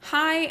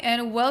Hi,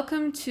 and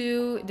welcome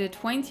to the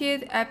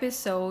 20th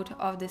episode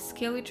of the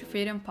Scale It to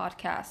Freedom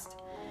podcast.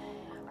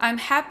 I'm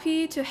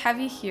happy to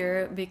have you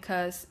here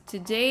because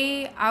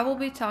today I will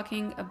be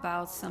talking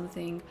about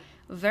something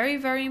very,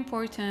 very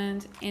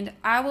important, and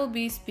I will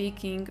be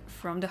speaking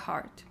from the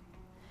heart.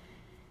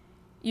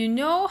 You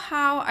know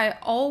how I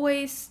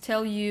always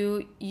tell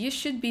you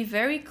should be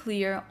very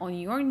clear on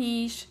your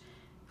niche,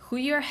 who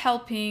you're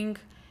helping,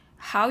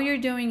 how you're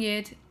doing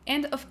it,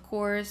 and of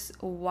course,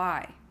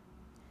 why.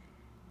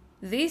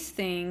 These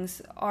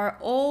things are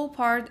all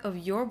part of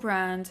your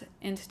brand,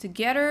 and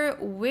together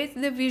with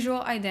the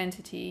visual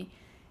identity,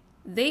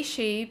 they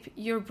shape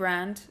your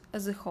brand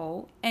as a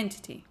whole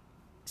entity.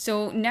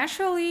 So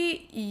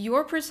naturally,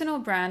 your personal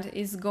brand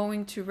is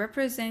going to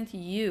represent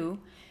you,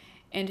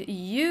 and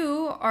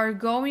you are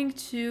going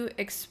to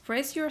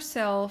express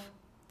yourself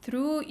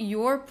through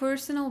your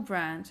personal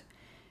brand,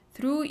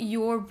 through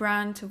your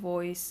brand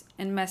voice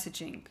and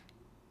messaging.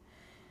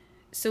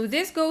 So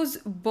this goes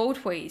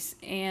both ways,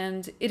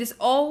 and it is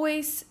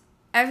always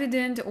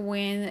evident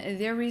when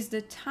there is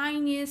the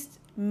tiniest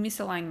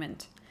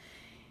misalignment.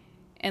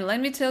 And let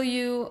me tell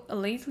you,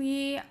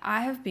 lately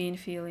I have been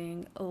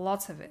feeling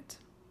lots of it.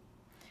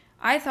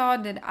 I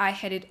thought that I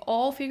had it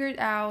all figured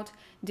out,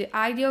 the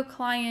ideal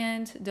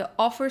client, the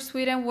offer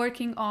suite I'm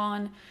working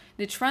on,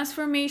 the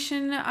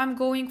transformation I'm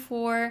going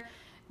for,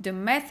 the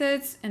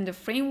methods and the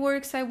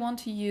frameworks I want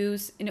to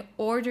use in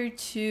order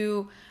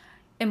to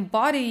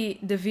embody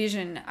the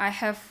vision I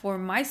have for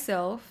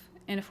myself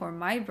and for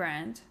my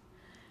brand.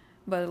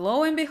 But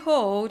lo and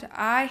behold,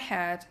 I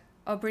had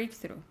a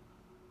breakthrough.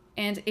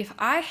 And if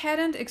I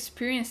hadn't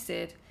experienced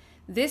it,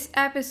 this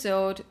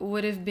episode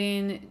would have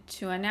been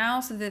to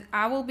announce that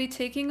I will be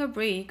taking a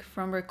break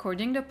from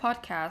recording the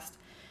podcast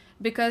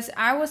because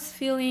I was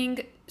feeling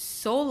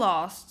so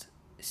lost,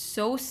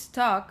 so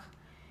stuck,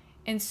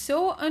 and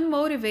so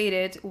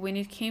unmotivated when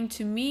it came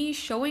to me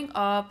showing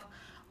up,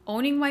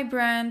 owning my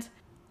brand,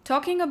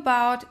 talking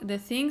about the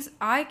things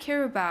I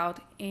care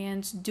about,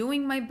 and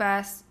doing my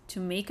best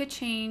to make a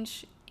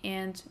change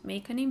and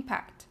make an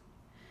impact.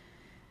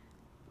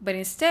 But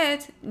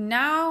instead,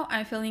 now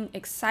I'm feeling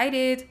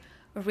excited,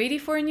 ready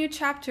for a new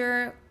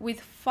chapter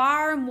with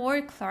far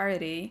more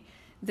clarity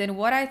than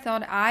what I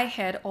thought I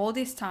had all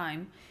this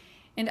time.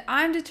 And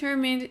I'm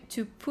determined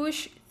to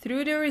push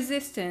through the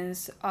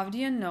resistance of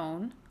the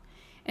unknown.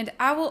 And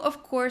I will,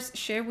 of course,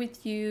 share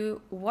with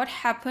you what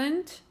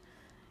happened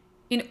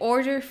in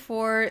order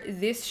for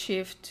this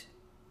shift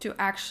to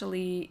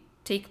actually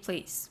take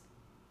place.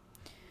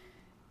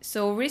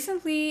 So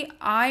recently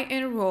I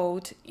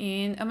enrolled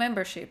in a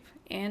membership,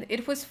 and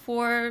it was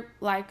for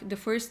like the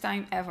first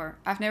time ever.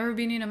 I've never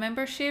been in a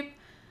membership.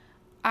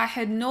 I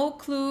had no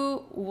clue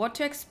what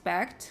to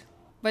expect,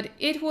 but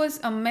it was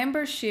a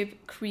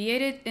membership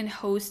created and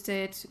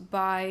hosted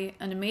by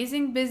an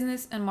amazing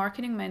business and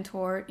marketing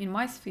mentor in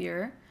my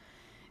sphere.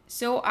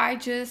 So I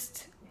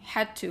just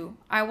had to.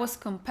 I was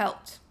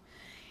compelled.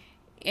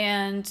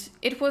 And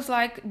it was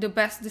like the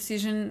best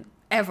decision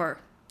ever.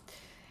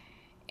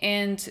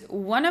 And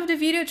one of the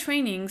video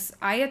trainings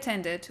I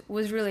attended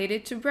was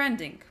related to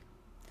branding.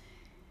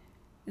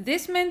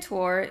 This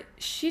mentor,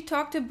 she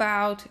talked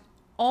about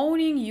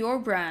owning your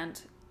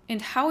brand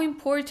and how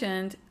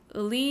important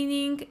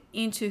leaning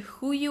into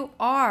who you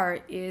are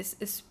is,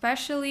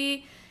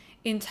 especially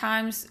in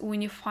times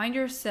when you find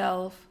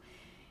yourself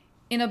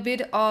in a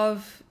bit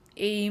of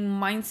a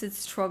mindset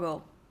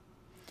struggle.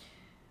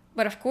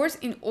 But of course,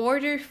 in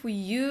order for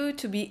you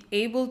to be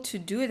able to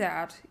do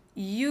that,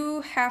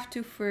 you have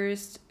to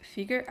first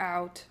figure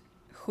out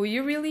who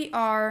you really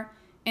are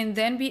and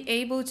then be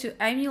able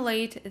to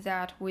emulate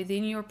that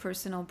within your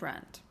personal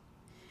brand.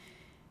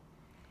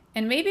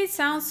 And maybe it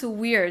sounds so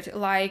weird,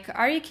 like,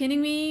 are you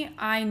kidding me?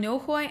 I know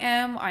who I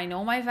am, I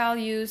know my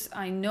values,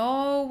 I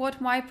know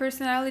what my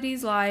personality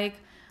is like,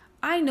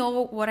 I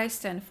know what I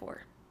stand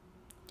for.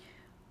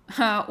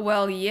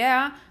 Well,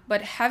 yeah,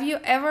 but have you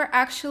ever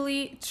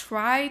actually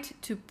tried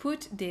to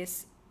put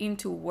this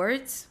into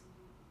words?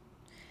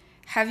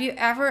 Have you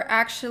ever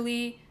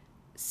actually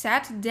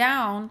sat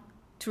down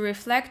to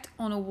reflect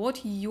on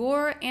what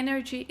your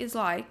energy is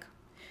like,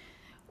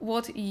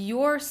 what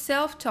your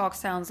self-talk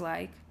sounds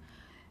like,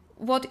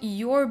 what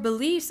your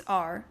beliefs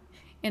are?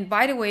 And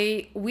by the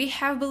way, we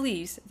have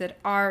beliefs that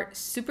are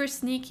super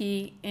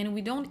sneaky and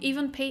we don't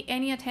even pay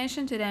any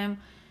attention to them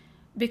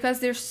because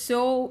they're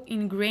so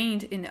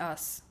ingrained in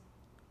us.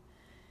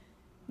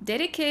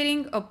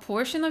 Dedicating a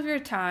portion of your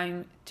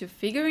time to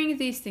figuring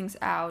these things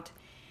out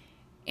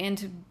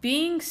and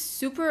being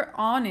super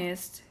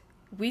honest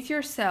with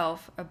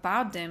yourself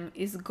about them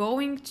is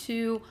going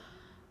to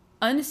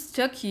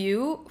unstuck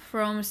you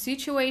from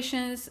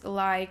situations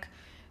like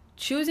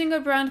choosing a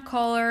brand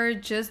color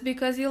just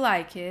because you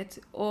like it,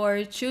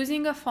 or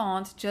choosing a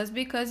font just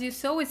because you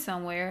saw it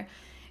somewhere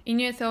and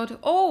you thought,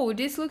 oh,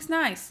 this looks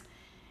nice.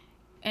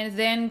 And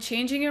then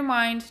changing your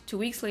mind 2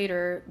 weeks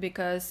later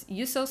because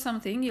you saw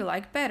something you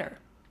like better.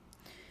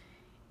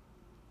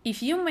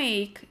 If you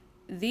make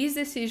these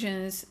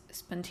decisions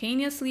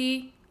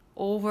spontaneously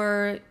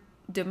over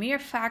the mere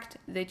fact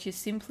that you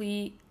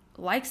simply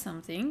like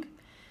something,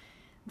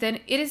 then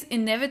it is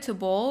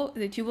inevitable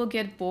that you will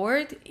get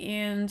bored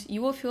and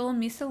you will feel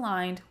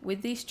misaligned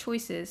with these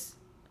choices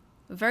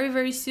very,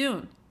 very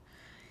soon.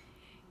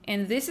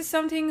 And this is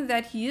something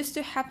that used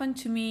to happen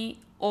to me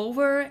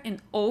over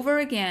and over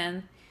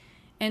again,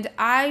 and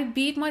I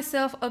beat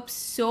myself up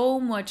so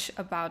much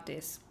about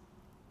this.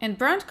 And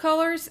brand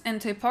colors and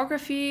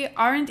typography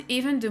aren't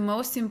even the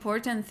most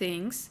important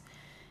things,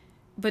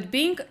 but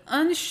being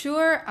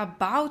unsure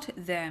about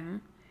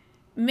them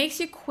makes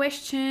you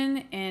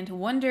question and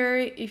wonder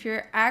if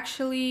you're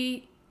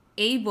actually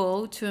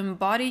able to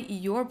embody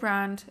your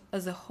brand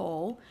as a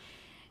whole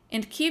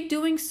and keep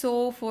doing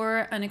so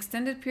for an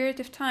extended period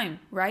of time,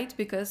 right?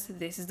 Because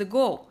this is the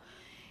goal.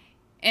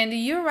 And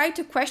you're right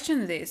to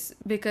question this,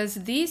 because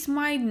these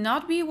might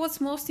not be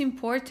what's most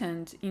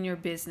important in your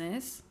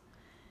business,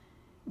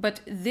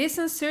 but this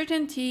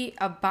uncertainty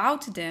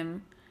about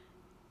them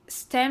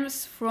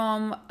stems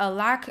from a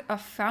lack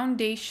of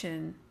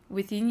foundation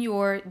within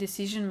your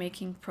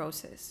decision-making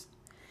process.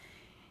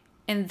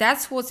 And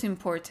that's what's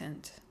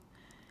important.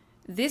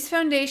 This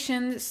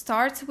foundation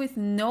starts with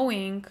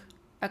knowing,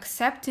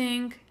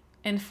 accepting,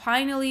 and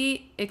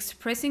finally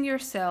expressing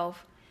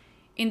yourself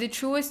in the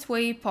truest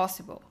way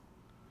possible.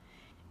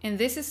 And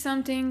this is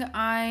something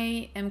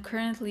I am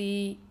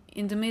currently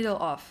in the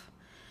middle of.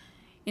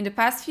 In the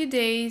past few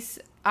days,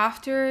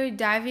 after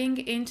diving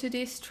into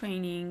this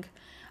training,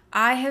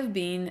 I have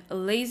been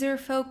laser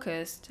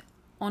focused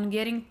on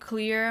getting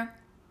clear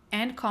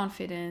and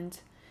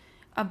confident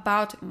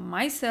about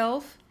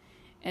myself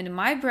and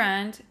my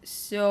brand.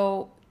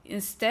 So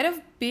instead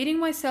of beating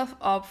myself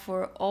up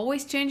for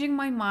always changing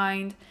my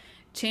mind,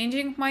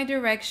 changing my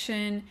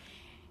direction,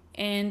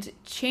 and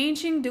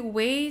changing the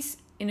ways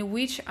in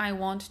which I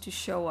want to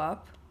show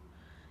up,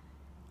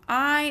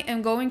 I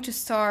am going to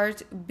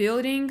start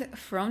building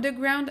from the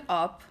ground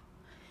up,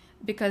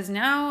 because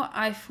now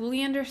I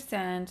fully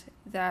understand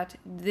that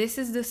this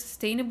is the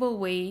sustainable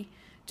way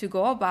to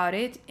go about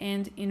it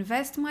and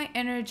invest my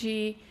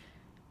energy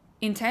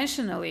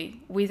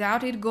intentionally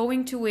without it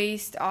going to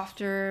waste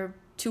after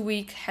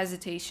 2-week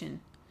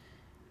hesitation.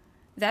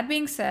 That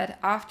being said,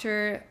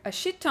 after a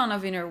shit ton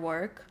of inner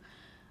work,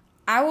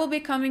 I will be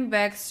coming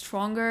back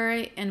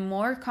stronger and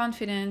more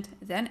confident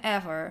than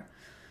ever,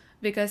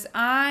 because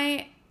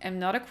I am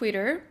not a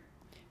quitter.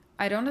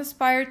 I don't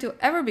aspire to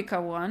ever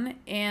become one,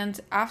 and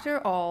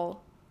after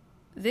all,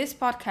 this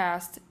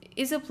podcast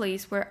is a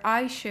place where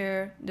I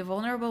share the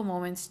vulnerable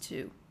moments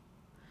too.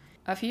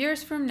 A few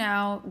years from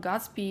now,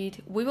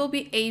 Godspeed, we will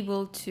be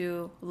able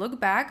to look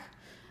back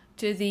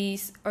to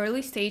these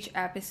early stage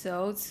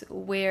episodes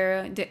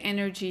where the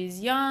energy is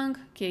young,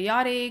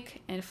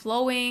 chaotic, and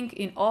flowing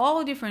in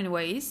all different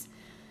ways,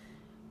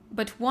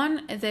 but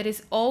one that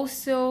is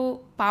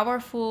also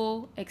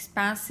powerful,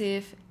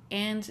 expansive,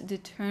 and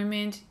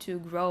determined to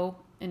grow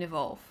and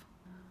evolve.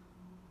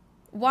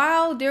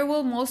 While there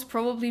will most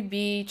probably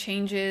be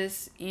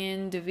changes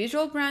in the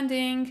visual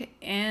branding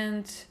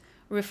and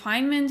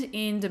refinement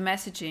in the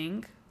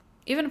messaging,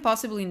 even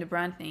possibly in the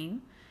brand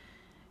name,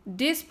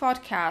 this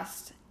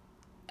podcast,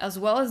 as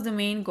well as the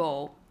main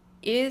goal,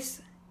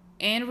 is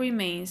and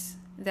remains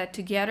that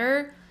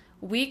together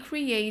we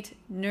create,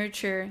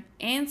 nurture,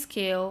 and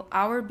scale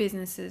our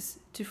businesses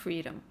to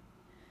freedom.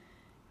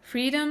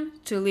 Freedom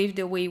to live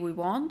the way we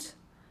want,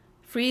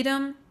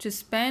 freedom to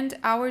spend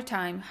our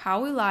time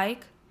how we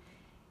like,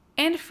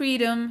 and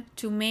freedom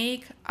to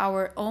make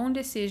our own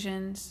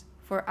decisions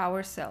for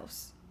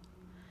ourselves.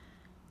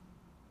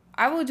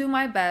 I will do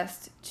my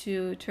best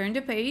to turn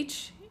the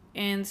page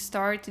and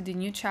start the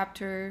new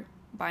chapter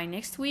by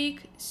next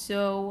week,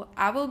 so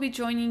I will be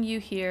joining you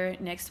here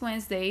next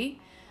Wednesday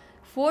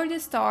for the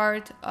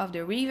start of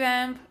the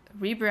revamp,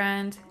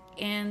 rebrand,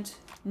 and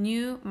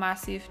new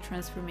massive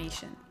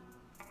transformation.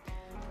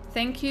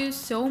 Thank you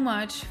so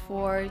much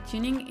for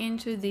tuning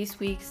into this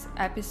week's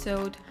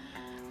episode.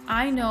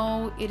 I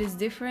know it is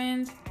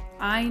different.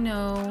 I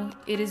know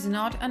it is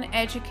not an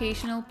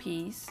educational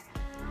piece,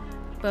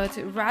 but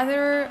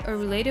rather a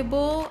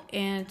relatable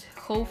and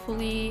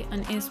hopefully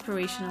an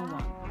inspirational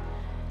one.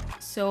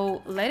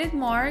 So let it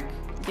mark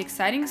the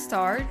exciting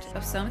start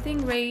of something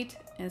great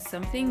and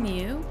something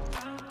new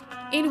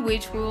in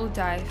which we will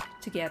dive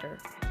together.